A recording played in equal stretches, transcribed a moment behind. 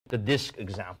the disk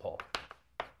example.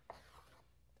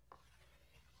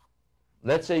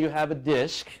 Let's say you have a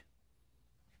disk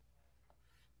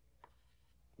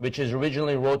which is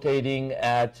originally rotating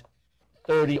at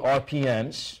 30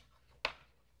 RPMs.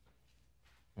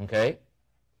 Okay?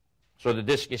 So the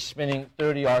disk is spinning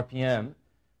 30 RPM,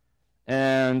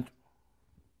 and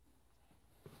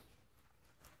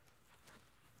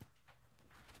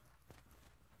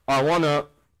I want to,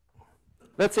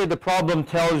 let's say the problem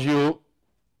tells you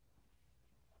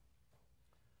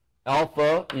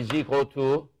alpha is equal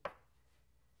to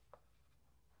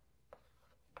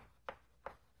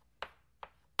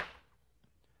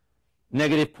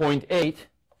 -0.8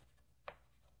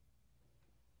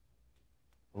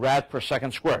 rad per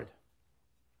second squared.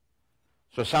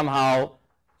 So somehow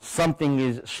something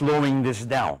is slowing this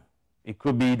down. It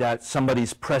could be that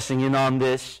somebody's pressing in on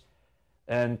this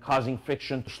and causing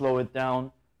friction to slow it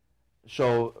down.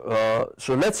 So,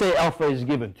 so let's say alpha is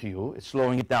given to you. It's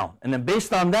slowing it down. And then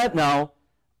based on that now,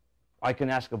 I can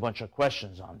ask a bunch of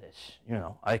questions on this. You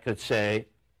know, I could say,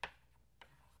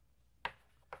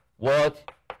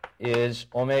 what is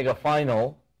omega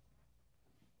final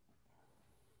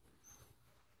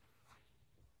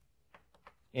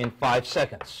in 5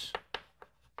 seconds?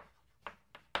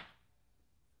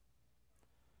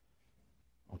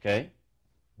 Okay.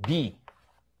 D.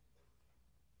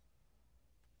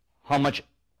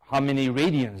 How many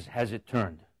radians has it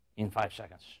turned in 5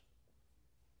 seconds?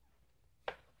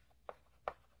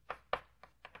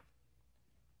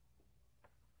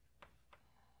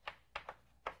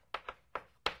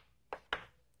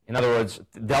 In other words,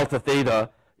 delta theta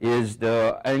is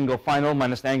the angle final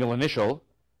minus the angle initial.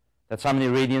 That's how many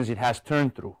radians it has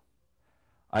turned through.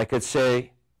 I could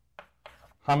say,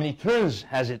 how many turns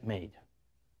has it made?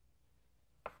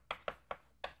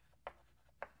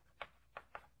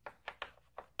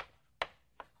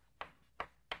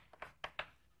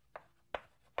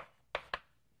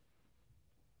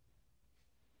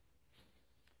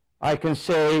 I can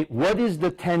say, what is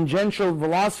the tangential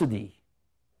velocity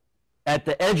at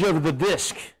the edge of the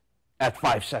disk at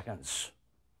 5 seconds?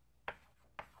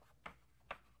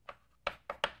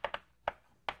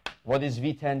 What is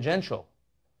V tangential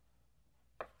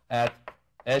at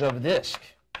edge of disk?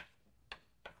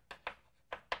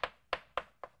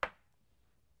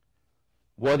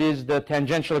 What is the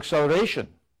tangential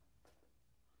acceleration?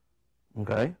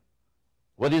 Okay.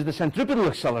 What is the centripetal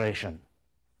acceleration?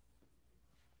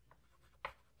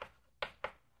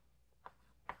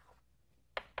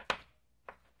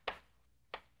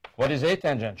 What is A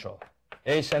tangential?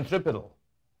 A centripetal?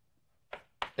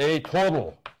 A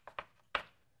total?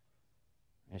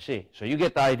 You see, so you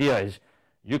get the idea. Is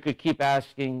you could keep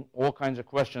asking all kinds of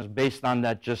questions based on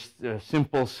that just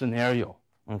simple scenario,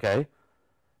 okay?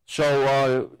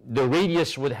 So the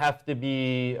radius would have to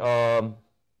be,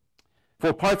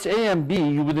 for parts A and B,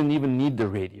 you wouldn't even need the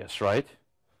radius, right?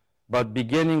 But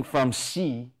beginning from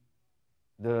C,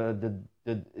 the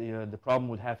problem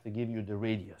would have to give you the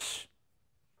radius.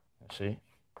 See?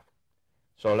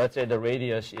 So let's say the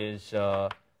radius is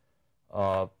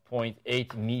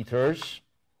 0.8 meters.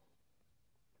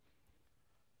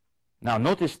 Now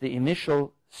notice the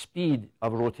initial speed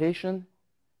of rotation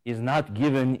is not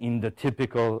given in the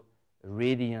typical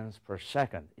radians per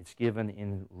second. It's given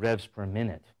in revs per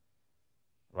minute,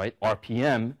 right?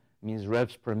 RPM means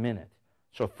revs per minute.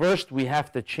 So first we have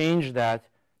to change that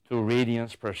to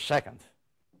radians per second,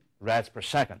 rads per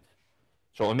second.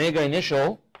 So omega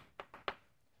initial,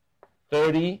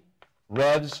 30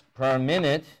 revs per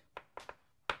minute.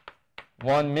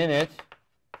 1 minute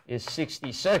is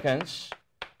 60 seconds.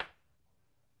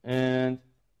 And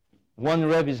 1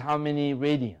 rev is how many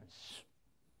radians?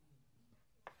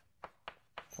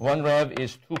 1 rev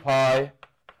is 2 pi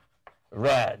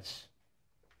rads.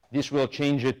 This will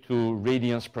change it to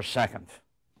radians per second.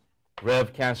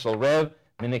 Rev cancel rev,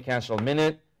 minute cancel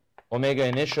minute. Omega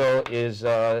initial is,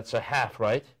 it's a half,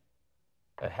 right?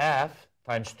 A half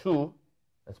times 2,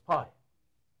 that's pi,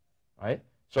 right?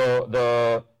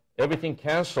 So everything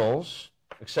cancels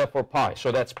except for pi.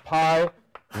 So that's pi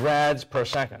rads per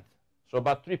second. So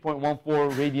about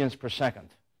 3.14 radians per second.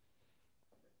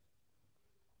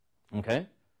 Okay?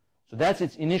 So that's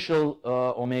its initial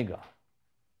omega.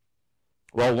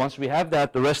 Well, once we have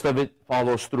that, the rest of it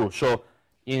follows through. So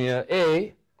in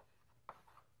A,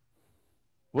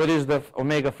 what is the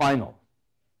omega final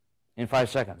in 5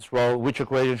 seconds? Well, which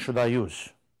equation should I use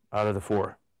out of the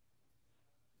 4?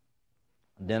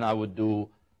 Then I would do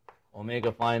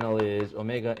omega final is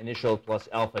omega initial plus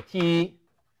alpha t.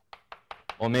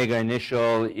 Omega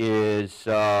initial is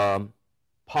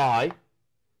pi.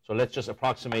 So let's just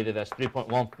approximate it as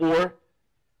 3.14.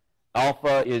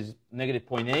 Alpha is negative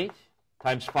 0.8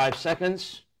 times 5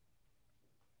 seconds.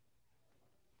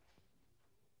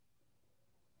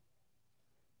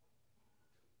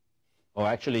 Oh,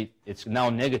 actually, it's now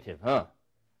negative, huh?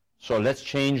 So let's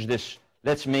change this.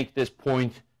 Let's make this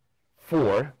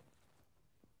 0.4.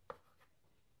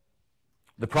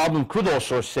 The problem could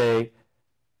also say,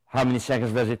 how many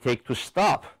seconds does it take to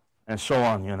stop? And so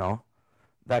on, you know,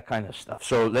 that kind of stuff.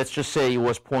 So let's just say it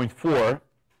was 0.4.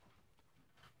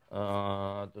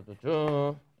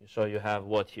 So you have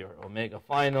what here? Omega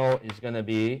final is going to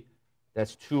be,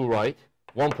 that's 2, right?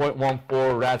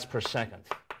 1.14 rads per second.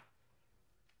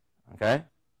 Okay?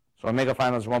 So omega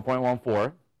final is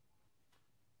 1.14.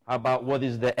 How about what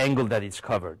is the angle that it's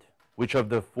covered? Which of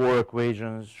the 4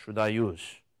 equations should I use?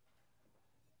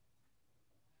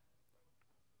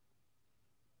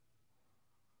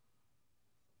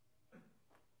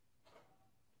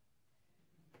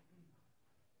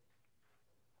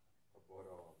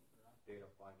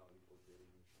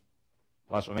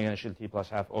 Plus omega initial t plus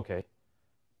half, okay.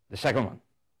 The second one,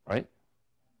 right?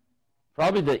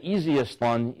 Probably the easiest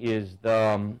one is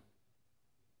the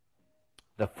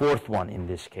fourth one in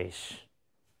this case.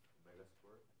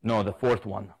 No, the fourth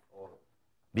one.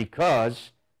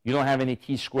 Because you don't have any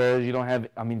t squares, you don't have,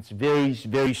 I mean, it's very,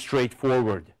 very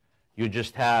straightforward. You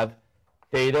just have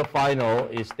theta final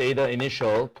is theta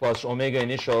initial plus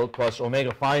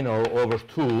omega final over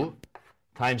 2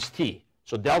 times t.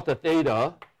 So delta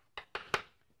theta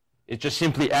is just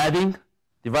simply adding,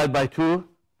 divide by 2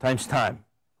 times time.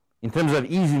 In terms of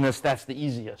easiness, that's the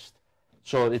easiest.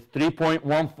 So it's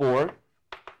 3.14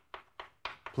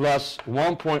 plus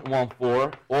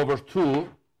 1.14 over 2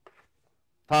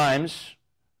 times,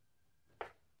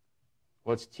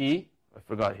 what's t? I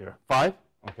forgot here. 5,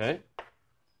 okay.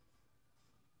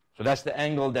 So that's the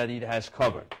angle that it has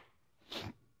covered.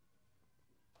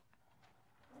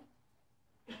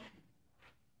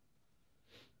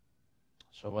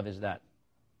 So what is that?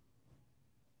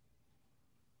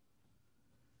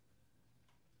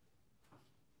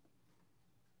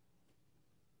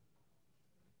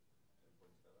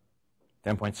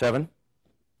 $10.7.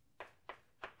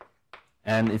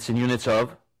 And it's in units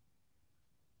of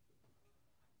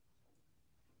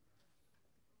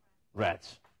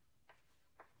rads.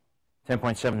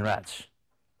 10.7 rads.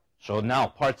 So now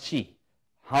part C.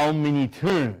 How many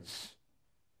turns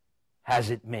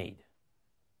has it made?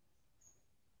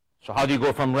 So how do you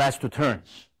go from rads to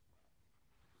turns?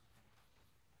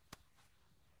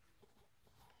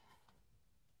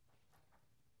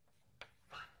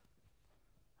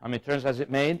 How many turns has it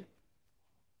made?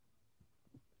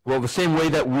 Well, the same way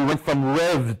that we went from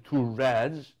rev to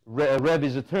rads. Rev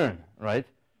is a turn, right?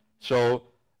 So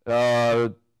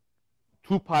 2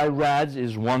 pi rads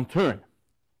is 1 turn,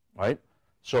 right?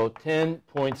 So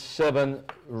 10.7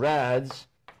 rads,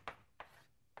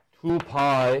 2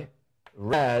 pi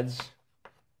rads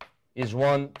is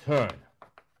 1 turn.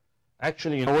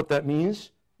 Actually, you know what that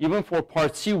means? Even for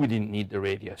part C, we didn't need the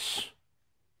radius.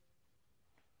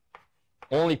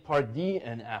 Only part D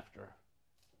and after,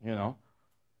 you know.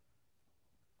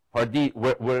 Part D,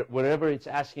 wherever it's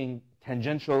asking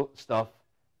tangential stuff,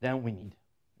 then we need,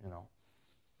 you know.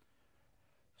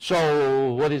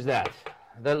 So what is that?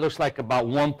 That looks like about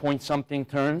 1 point something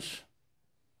turns.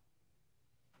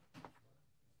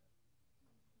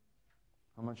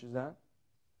 How much is that?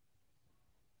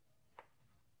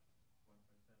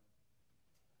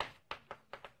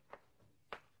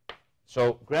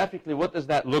 So graphically, what does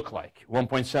that look like?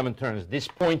 1.7 turns. This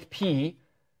point P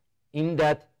in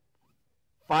that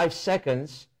 5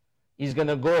 seconds is going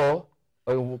to go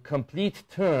a complete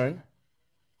turn,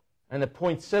 and a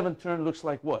 0.7 turn looks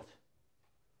like what?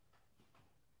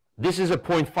 This is a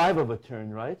 0.5 of a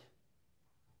turn, right?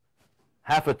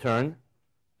 Half a turn.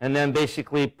 And then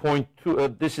basically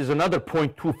 0.2, this is another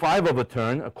 0.25 of a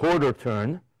turn, a quarter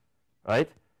turn, right?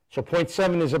 So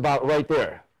 0.7 is about right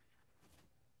there.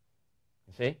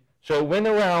 You see? So it went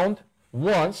around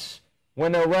once,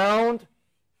 went around,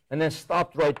 and then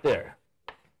stopped right there.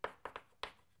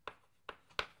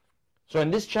 So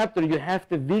in this chapter, you have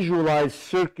to visualize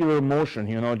circular motion,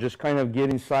 you know, just kind of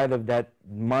get inside of that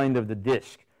mind of the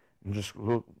disk and just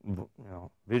look, you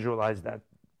know, visualize that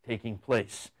taking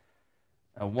place.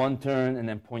 1 turn and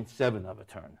then 0.7 of a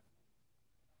turn.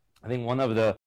 I think one of the